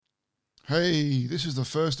Hey, this is the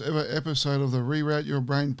first ever episode of the Reroute Your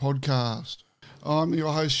Brain podcast. I'm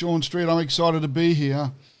your host, Sean Street. I'm excited to be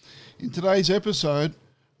here. In today's episode,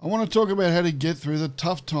 I want to talk about how to get through the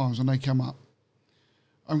tough times when they come up.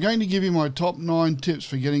 I'm going to give you my top 9 tips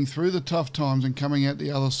for getting through the tough times and coming out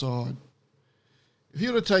the other side. If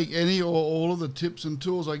you were to take any or all of the tips and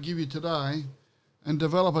tools I give you today and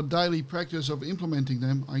develop a daily practice of implementing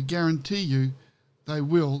them, I guarantee you they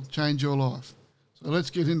will change your life. So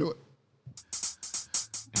let's get into it.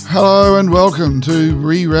 Hello and welcome to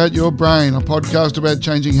Reroute Your Brain, a podcast about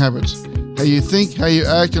changing habits. How you think, how you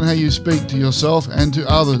act, and how you speak to yourself and to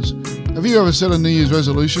others. Have you ever set a New Year's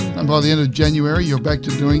resolution and by the end of January you're back to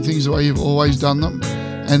doing things the way you've always done them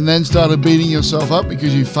and then started beating yourself up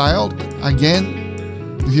because you failed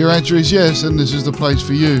again? If your answer is yes, then this is the place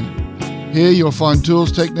for you. Here you'll find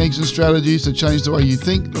tools, techniques and strategies to change the way you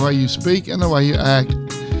think, the way you speak and the way you act.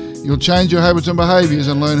 You'll change your habits and behaviours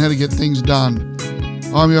and learn how to get things done.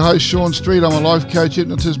 I'm your host, Sean Street. I'm a life coach,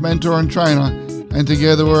 hypnotist, mentor and trainer, and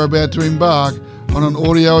together we're about to embark on an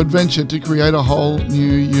audio adventure to create a whole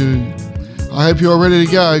new you. I hope you're ready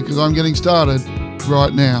to go because I'm getting started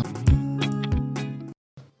right now.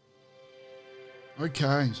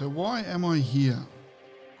 Okay, so why am I here?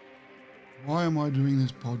 Why am I doing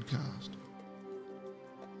this podcast?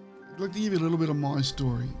 I'd like to give you a little bit of my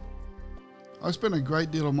story. I spent a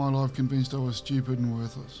great deal of my life convinced I was stupid and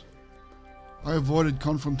worthless. I avoided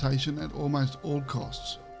confrontation at almost all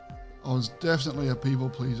costs. I was definitely a people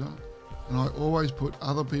pleaser, and I always put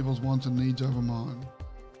other people's wants and needs over mine.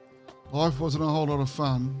 Life wasn't a whole lot of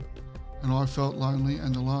fun, and I felt lonely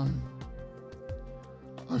and alone.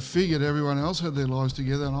 I figured everyone else had their lives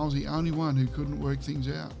together and I was the only one who couldn't work things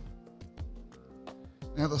out.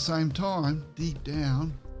 Now at the same time, deep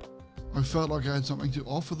down, I felt like I had something to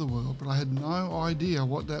offer the world, but I had no idea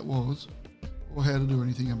what that was or how to do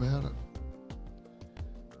anything about it.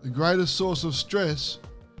 The greatest source of stress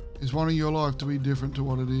is wanting your life to be different to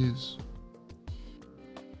what it is.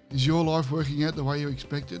 Is your life working out the way you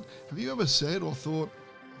expected? Have you ever said or thought,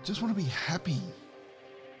 I just want to be happy?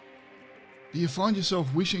 Do you find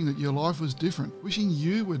yourself wishing that your life was different, wishing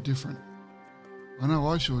you were different? I know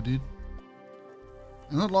I sure did.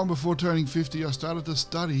 And not long before turning 50, I started to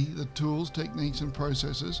study the tools, techniques and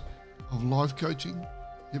processes of life coaching,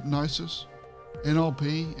 hypnosis,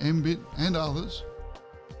 NLP, MBIT and others.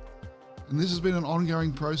 And this has been an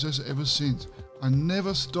ongoing process ever since. I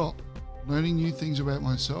never stop learning new things about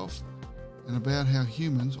myself and about how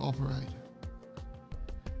humans operate.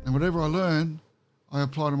 And whatever I learn, I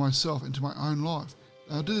apply to myself and to my own life.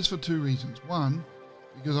 Now, I do this for 2 reasons. 1,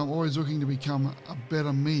 because I'm always looking to become a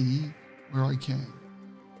better me where I can.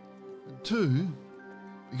 And 2,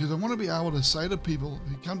 because I want to be able to say to people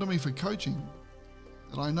who come to me for coaching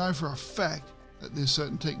that I know for a fact that this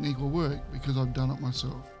certain technique will work because I've done it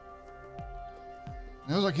myself.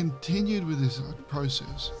 Now, as I continued with this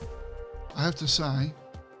process, I have to say,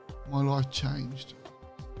 my life changed.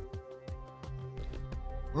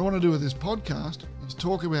 What I want to do with this podcast is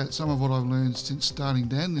talk about some of what I've learned since starting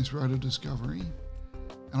down this road of discovery,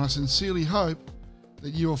 and I sincerely hope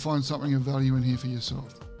that you will find something of value in here for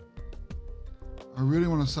yourself. I really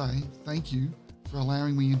want to say thank you for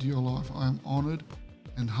allowing me into your life. I am honoured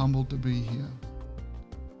and humbled to be here.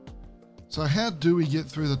 So how do we get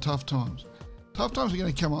through the tough times? Tough times are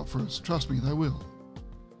going to come up for us. Trust me, they will.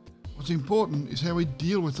 What's important is how we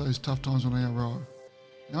deal with those tough times when they arrive.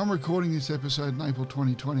 Now, I'm recording this episode in April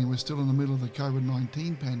 2020 and we're still in the middle of the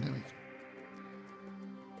COVID-19 pandemic.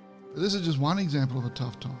 But this is just one example of a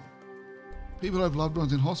tough time. People have loved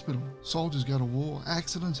ones in hospital. Soldiers go to war.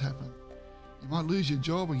 Accidents happen. You might lose your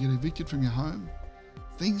job or get evicted from your home.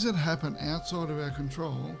 Things that happen outside of our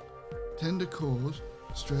control tend to cause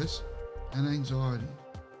stress and anxiety.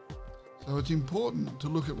 So it's important to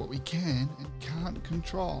look at what we can and can't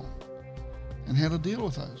control and how to deal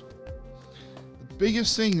with those. The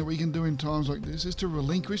biggest thing that we can do in times like this is to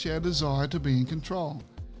relinquish our desire to be in control.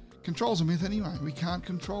 Control's a myth anyway. We can't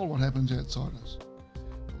control what happens outside us.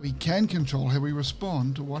 But we can control how we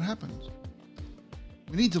respond to what happens.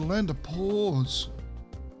 We need to learn to pause,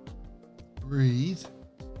 breathe,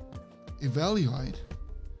 evaluate,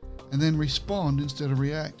 and then respond instead of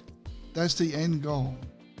react. That's the end goal.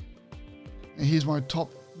 And here's my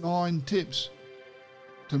top 9 tips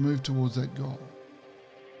to move towards that goal.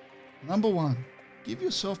 Number 1, give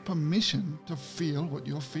yourself permission to feel what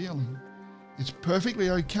you're feeling. It's perfectly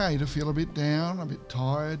okay to feel a bit down, a bit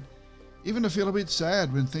tired, even to feel a bit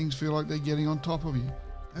sad when things feel like they're getting on top of you.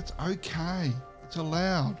 That's okay. It's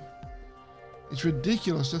allowed. It's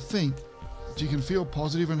ridiculous to think that you can feel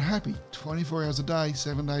positive and happy 24 hours a day,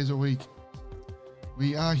 7 days a week.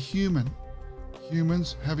 We are human.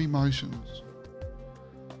 Humans have emotions.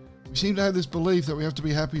 We seem to have this belief that we have to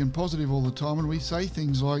be happy and positive all the time, and we say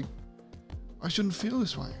things like, I shouldn't feel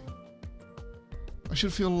this way. I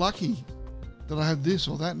should feel lucky that I have this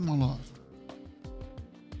or that in my life.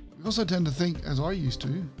 We also tend to think, as I used to,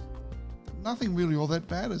 that nothing really all that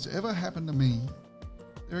bad has ever happened to me.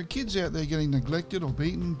 There are kids out there getting neglected or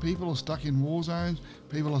beaten, people are stuck in war zones,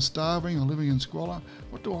 people are starving or living in squalor.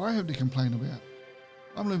 What do I have to complain about?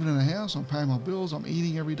 I'm living in a house, I'm paying my bills, I'm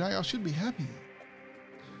eating every day, I should be happy.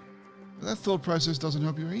 But that thought process doesn't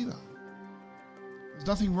help you either. There's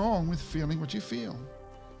nothing wrong with feeling what you feel.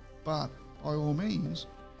 But, by all means,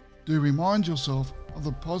 do remind yourself of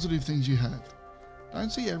the positive things you have.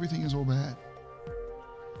 Don't see everything as all bad.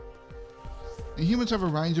 Now, humans have a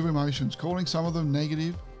range of emotions. Calling some of them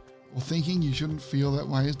negative or thinking you shouldn't feel that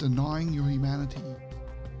way is denying your humanity.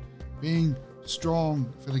 Being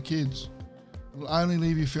strong for the kids will only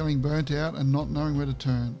leave you feeling burnt out and not knowing where to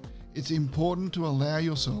turn. It's important to allow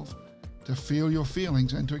yourself to feel your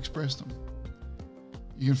feelings and to express them.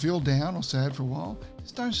 You can feel down or sad for a while,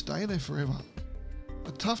 just don't stay there forever.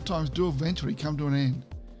 The tough times do eventually come to an end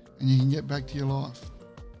and you can get back to your life.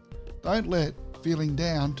 Don't let feeling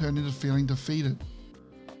down turn into feeling defeated.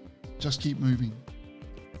 Just keep moving.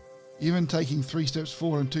 Even taking 3 steps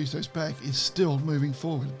forward and 2 steps back is still moving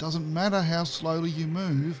forward. It doesn't matter how slowly you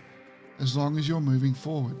move, as long as you're moving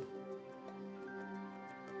forward.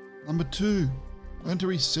 Number 2, learn to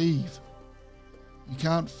receive. You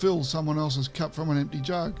can't fill someone else's cup from an empty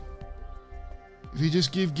jug. If you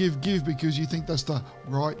just give because you think that's the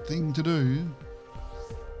right thing to do,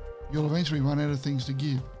 you'll eventually run out of things to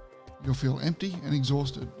give. You'll feel empty and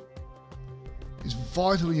exhausted. It's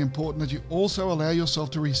vitally important that you also allow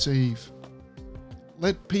yourself to receive.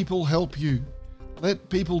 Let people help you. Let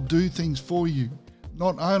people do things for you.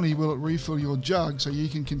 Not only will it refill your jug so you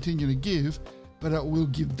can continue to give, but it will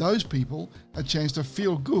give those people a chance to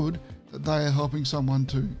feel good that they are helping someone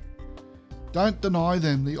too. Don't deny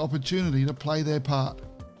them the opportunity to play their part.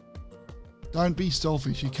 Don't be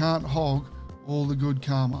selfish. You can't hog all the good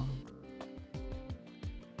karma.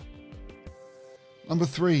 Number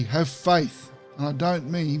 3, have faith. And I don't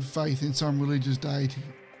mean faith in some religious deity.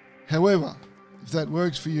 However, if that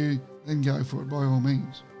works for you, then go for it by all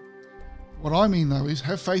means. What I mean though is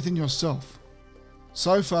have faith in yourself.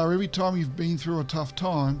 So far, every time you've been through a tough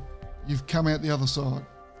time, you've come out the other side.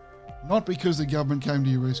 Not because the government came to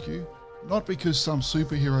your rescue, not because some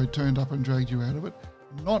superhero turned up and dragged you out of it,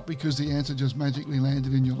 not because the answer just magically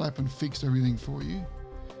landed in your lap and fixed everything for you.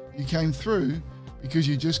 You came through because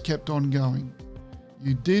you just kept on going.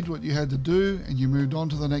 You did what you had to do and you moved on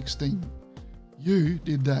to the next thing. You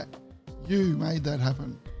did that. You made that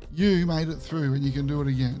happen. You made it through and you can do it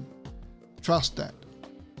again. Trust that.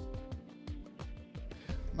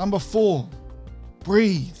 Number 4,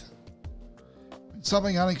 breathe. When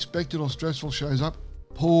something unexpected or stressful shows up,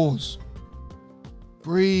 pause.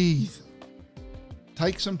 Breathe.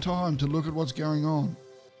 Take some time to look at what's going on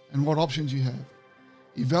and what options you have.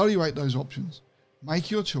 Evaluate those options. Make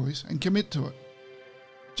your choice and commit to it.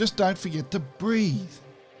 Just don't forget to breathe.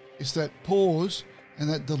 It's that pause and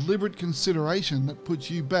that deliberate consideration that puts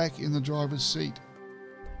you back in the driver's seat.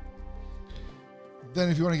 Then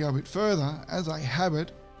if you want to go a bit further, as a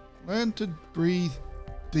habit, learn to breathe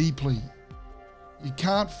deeply. You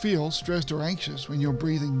can't feel stressed or anxious when you're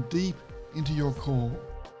breathing deep into your core.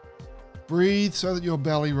 Breathe so that your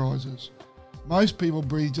belly rises. Most people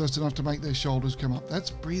breathe just enough to make their shoulders come up. That's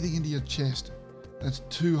breathing into your chest. That's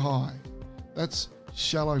too high. That's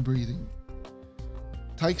shallow breathing.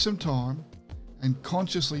 Take some time and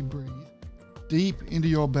consciously breathe deep into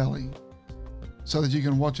your belly so that you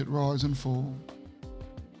can watch it rise and fall.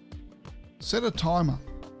 Set a timer.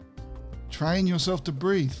 Train yourself to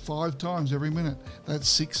breathe 5 times every minute. That's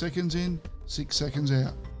 6 seconds in, 6 seconds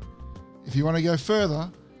out. If you want to go further,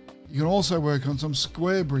 you can also work on some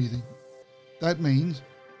square breathing. That means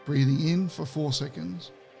breathing in for 4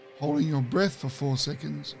 seconds, holding your breath for 4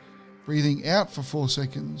 seconds, breathing out for 4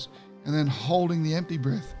 seconds, and then holding the empty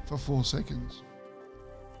breath for 4 seconds.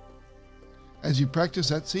 As you practice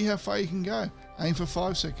that, see how far you can go. Aim for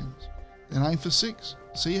 5 seconds, then aim for 6.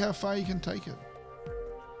 See how far you can take it.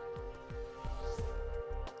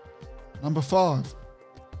 Number 5,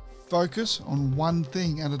 focus on one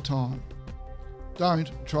thing at a time.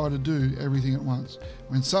 Don't try to do everything at once.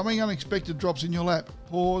 When something unexpected drops in your lap,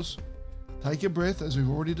 pause, take a breath as we've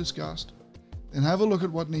already discussed, then have a look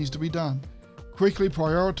at what needs to be done. Quickly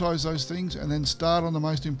prioritize those things and then start on the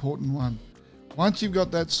most important one. Once you've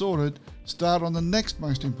got that sorted, start on the next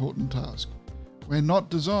most important task. We're not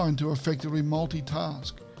designed to effectively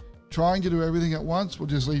multitask. Trying to do everything at once will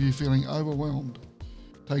just leave you feeling overwhelmed.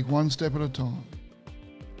 Take one step at a time.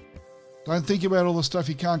 Don't think about all the stuff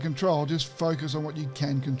you can't control, just focus on what you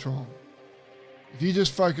can control. If you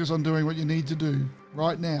just focus on doing what you need to do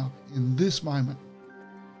right now, in this moment,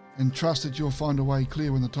 and trust that you'll find a way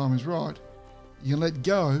clear when the time is right, you can let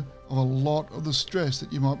go of a lot of the stress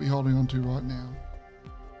that you might be holding on to right now.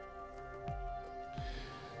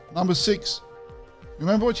 Number 6,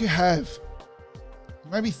 remember what you have.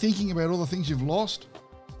 You may be thinking about all the things you've lost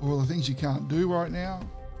or the things you can't do right now.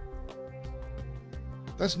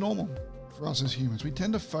 That's normal for us as humans. We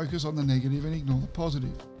tend to focus on the negative and ignore the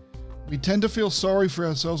positive. We tend to feel sorry for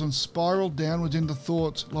ourselves and spiral downwards into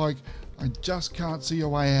thoughts like, I just can't see a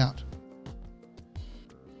way out.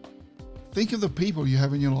 Think of the people you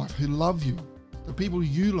have in your life who love you, the people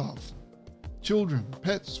you love, children,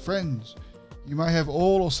 pets, friends. You may have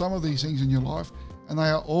all or some of these things in your life, and they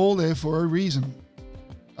are all there for a reason.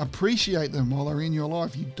 Appreciate them while they're in your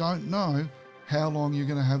life. You don't know how long you're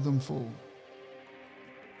going to have them for.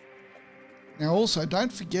 Now also,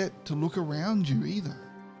 don't forget to look around you either.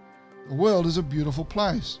 The world is a beautiful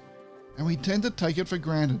place, and we tend to take it for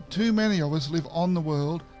granted. Too many of us live on the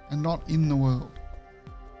world and not in the world.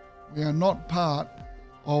 We are not part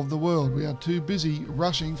of the world. We are too busy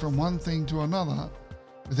rushing from one thing to another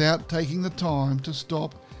without taking the time to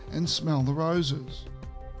stop and smell the roses.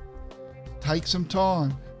 Take some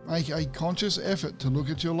time. Make a conscious effort to look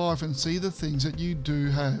at your life and see the things that you do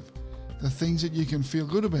have, the things that you can feel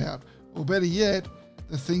good about, or better yet,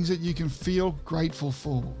 the things that you can feel grateful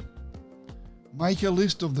for. Make a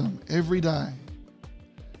list of them every day.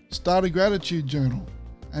 Start a gratitude journal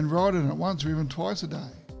and write in it once or even twice a day.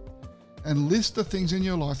 And list the things in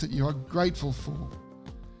your life that you are grateful for.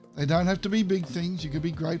 They don't have to be big things. You could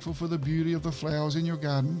be grateful for the beauty of the flowers in your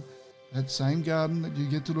garden, that same garden that you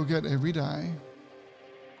get to look at every day.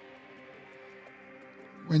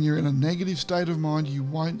 When you're in a negative state of mind, you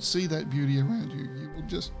won't see that beauty around you. You will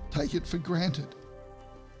just take it for granted.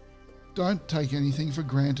 Don't take anything for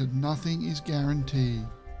granted. Nothing is guaranteed,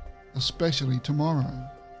 especially tomorrow.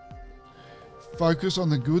 Focus on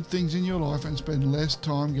the good things in your life and spend less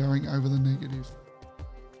time going over the negative.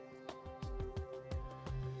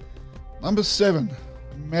 Number 7,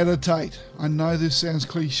 meditate. I know this sounds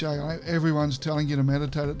cliche. I know everyone's telling you to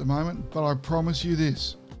meditate at the moment, but I promise you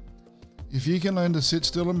this. If you can learn to sit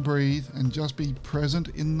still and breathe and just be present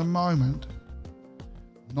in the moment,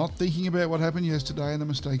 not thinking about what happened yesterday and the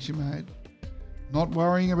mistakes you made, not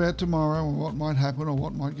worrying about tomorrow or what might happen or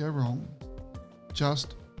what might go wrong,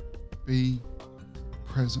 just be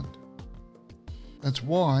present. That's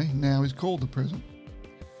why now is called the present.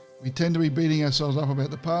 We tend to be beating ourselves up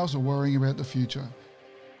about the past or worrying about the future.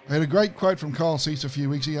 I had a great quote from Kyle Cease a few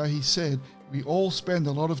weeks ago. He said, "We all spend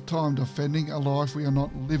a lot of time defending a life we are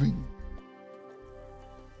not living.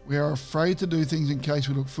 We are afraid to do things in case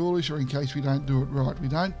we look foolish or in case we don't do it right. We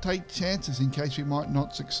don't take chances in case we might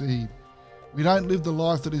not succeed. We don't live the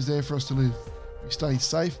life that is there for us to live. We stay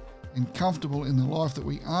safe and comfortable in the life that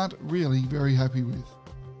we aren't really very happy with."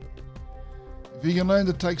 If you can learn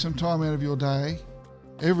to take some time out of your day,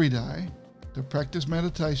 every day, to practice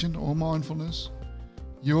meditation or mindfulness,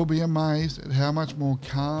 you will be amazed at how much more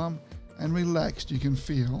calm and relaxed you can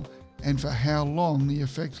feel and for how long the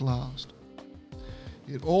effects last.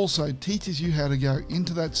 It also teaches you how to go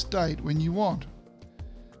into that state when you want.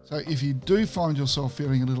 So if you do find yourself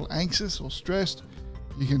feeling a little anxious or stressed,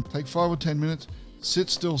 you can take 5 or 10 minutes, sit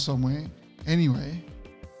still somewhere, anywhere,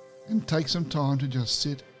 and take some time to just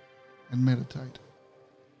sit and meditate.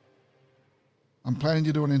 I'm planning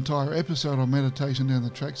to do an entire episode on meditation down the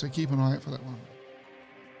track, so keep an eye out for that one.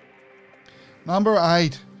 Number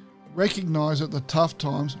 8, recognize that the tough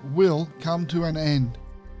times will come to an end.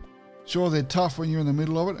 Sure, they're tough when you're in the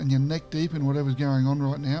middle of it and you're neck deep in whatever's going on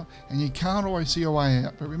right now, and you can't always see a way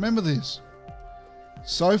out. But remember this,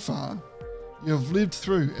 so far, you've lived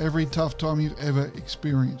through every tough time you've ever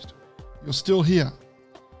experienced. You're still here.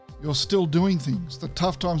 You're still doing things. The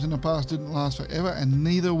tough times in the past didn't last forever, and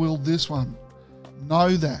neither will this one.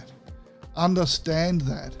 Know that. Understand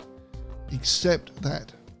that. Accept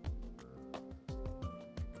that.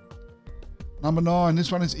 Number 9,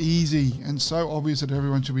 this one is easy and so obvious that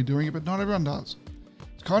everyone should be doing it, but not everyone does.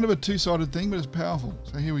 It's kind of a two-sided thing, but it's powerful.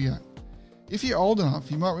 So here we go. If you're old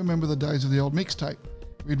enough, you might remember the days of the old mixtape.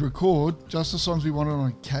 We'd record just the songs we wanted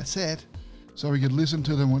on a cassette so we could listen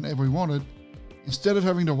to them whenever we wanted, instead of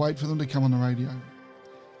having to wait for them to come on the radio.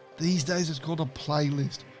 These days it's called a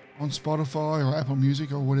playlist on Spotify or Apple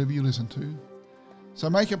Music or whatever you listen to. So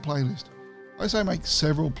make a playlist. I say make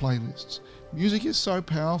several playlists. Music is so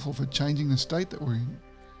powerful for changing the state that we're in,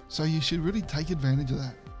 so you should really take advantage of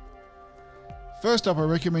that. First up, I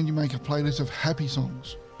recommend you make a playlist of happy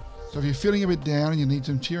songs. So if you're feeling a bit down and you need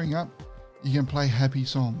some cheering up, you can play happy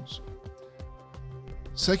songs.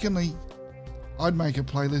 Secondly, I'd make a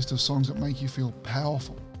playlist of songs that make you feel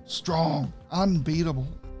powerful, strong, unbeatable.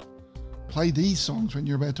 Play these songs when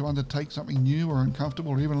you're about to undertake something new or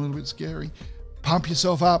uncomfortable or even a little bit scary. Pump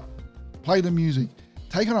yourself up. Play the music.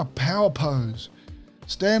 Take on a power pose.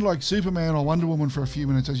 Stand like Superman or Wonder Woman for a few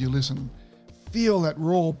minutes as you listen. Feel that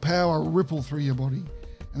raw power ripple through your body.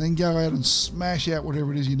 And then go out and smash out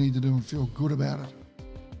whatever it is you need to do and feel good about it.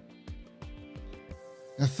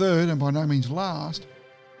 Now third, and by no means last,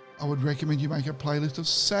 I would recommend you make a playlist of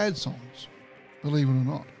sad songs, believe it or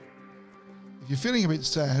not. If you're feeling a bit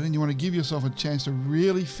sad and you want to give yourself a chance to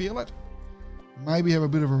really feel it, maybe have a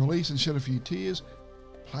bit of a release and shed a few tears,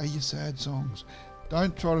 play your sad songs.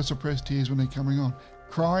 Don't try to suppress tears when they're coming on.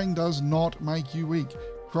 Crying does not make you weak.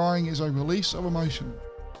 Crying is a release of emotion.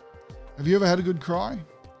 Have you ever had a good cry?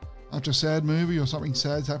 After a sad movie or something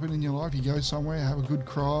sad's happened in your life, you go somewhere, have a good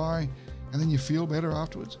cry, and then you feel better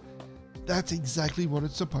afterwards. That's exactly what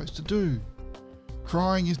it's supposed to do.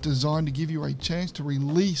 Crying is designed to give you a chance to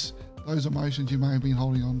release those emotions you may have been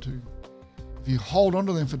holding on to. If you hold on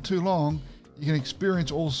to them for too long, you can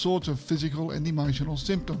experience all sorts of physical and emotional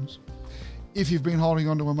symptoms. If you've been holding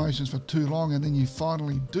on to emotions for too long and then you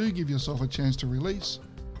finally do give yourself a chance to release,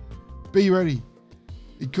 be ready.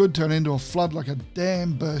 It could turn into a flood like a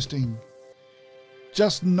dam bursting.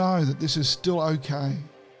 Just know that this is still okay.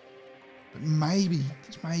 But maybe,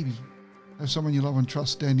 just maybe, have someone you love and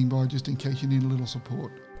trust standing by just in case you need a little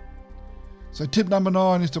support. So tip number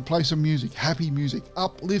 9 is to play some music, happy music,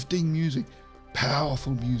 uplifting music,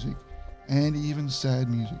 powerful music, and even sad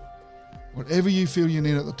music. Whatever you feel you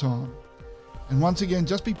need at the time. And once again,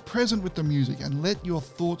 just be present with the music and let your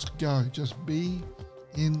thoughts go. Just be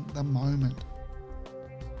in the moment.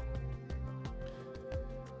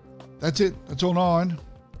 That's it. That's all 9.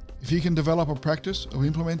 If you can develop a practice of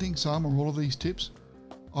implementing some or all of these tips,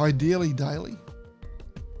 ideally daily,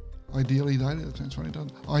 that sounds funny,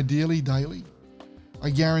 doesn't it? Ideally daily, I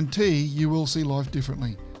guarantee you will see life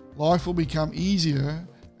differently. Life will become easier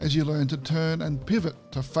as you learn to turn and pivot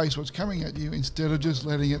to face what's coming at you instead of just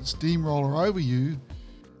letting it steamroller over you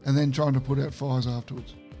and then trying to put out fires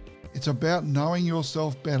afterwards. It's about knowing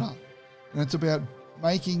yourself better, and it's about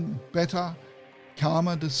making better,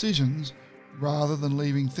 calmer decisions rather than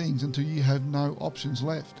leaving things until you have no options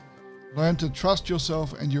left. Learn to trust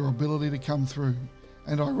yourself and your ability to come through.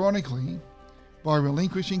 And ironically, by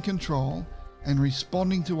relinquishing control and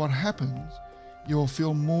responding to what happens, you will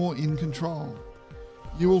feel more in control.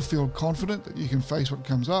 You will feel confident that you can face what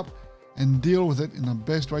comes up and deal with it in the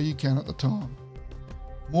best way you can at the time.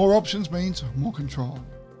 More options means more control.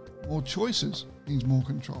 More choices means more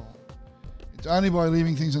control. It's only by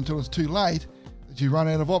leaving things until it's too late that you run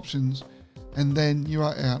out of options, and then you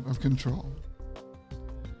are out of control.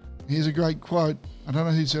 Here's a great quote. I don't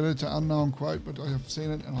know who said it. It's an unknown quote, but I have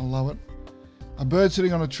seen it and I love it. A bird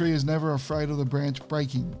sitting on a tree is never afraid of the branch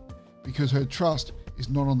breaking because her trust is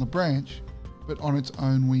not on the branch, but on its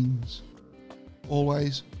own wings.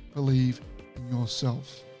 Always believe in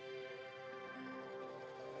yourself.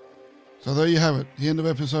 So there you have it, the end of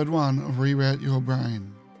episode 1 of Reroute Your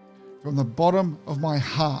Brain. From the bottom of my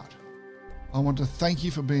heart, I want to thank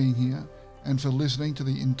you for being here and for listening to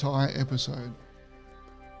the entire episode.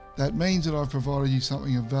 That means that I've provided you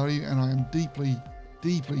something of value, and I am deeply,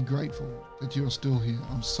 deeply grateful that you are still here.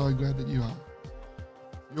 I'm so glad that you are.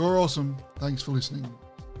 You're awesome. Thanks for listening.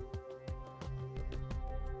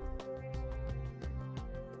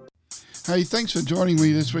 Hey, thanks for joining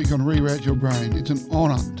me this week on Reroute Your Brain. It's an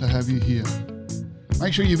honour to have you here.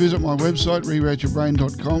 Make sure you visit my website,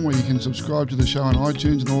 rerouteyourbrain.com, where you can subscribe to the show on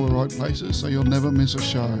iTunes and all the right places so you'll never miss a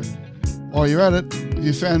show. While you're at it, if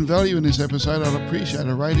you found value in this episode, I'd appreciate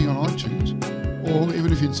a rating on iTunes. Or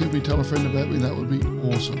even if you'd simply tell a friend about me, that would be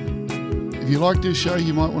awesome. If you like this show,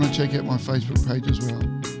 you might want to check out my Facebook page as well.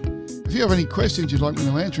 If you have any questions you'd like me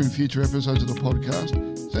to answer in future episodes of the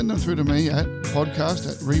podcast, send them through to me at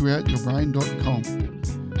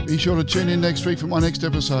podcast@rerouteyourbrain.com. Be sure to tune in next week for my next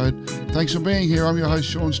episode. Thanks for being here. I'm your host,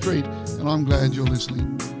 Sean Street, and I'm glad you're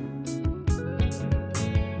listening.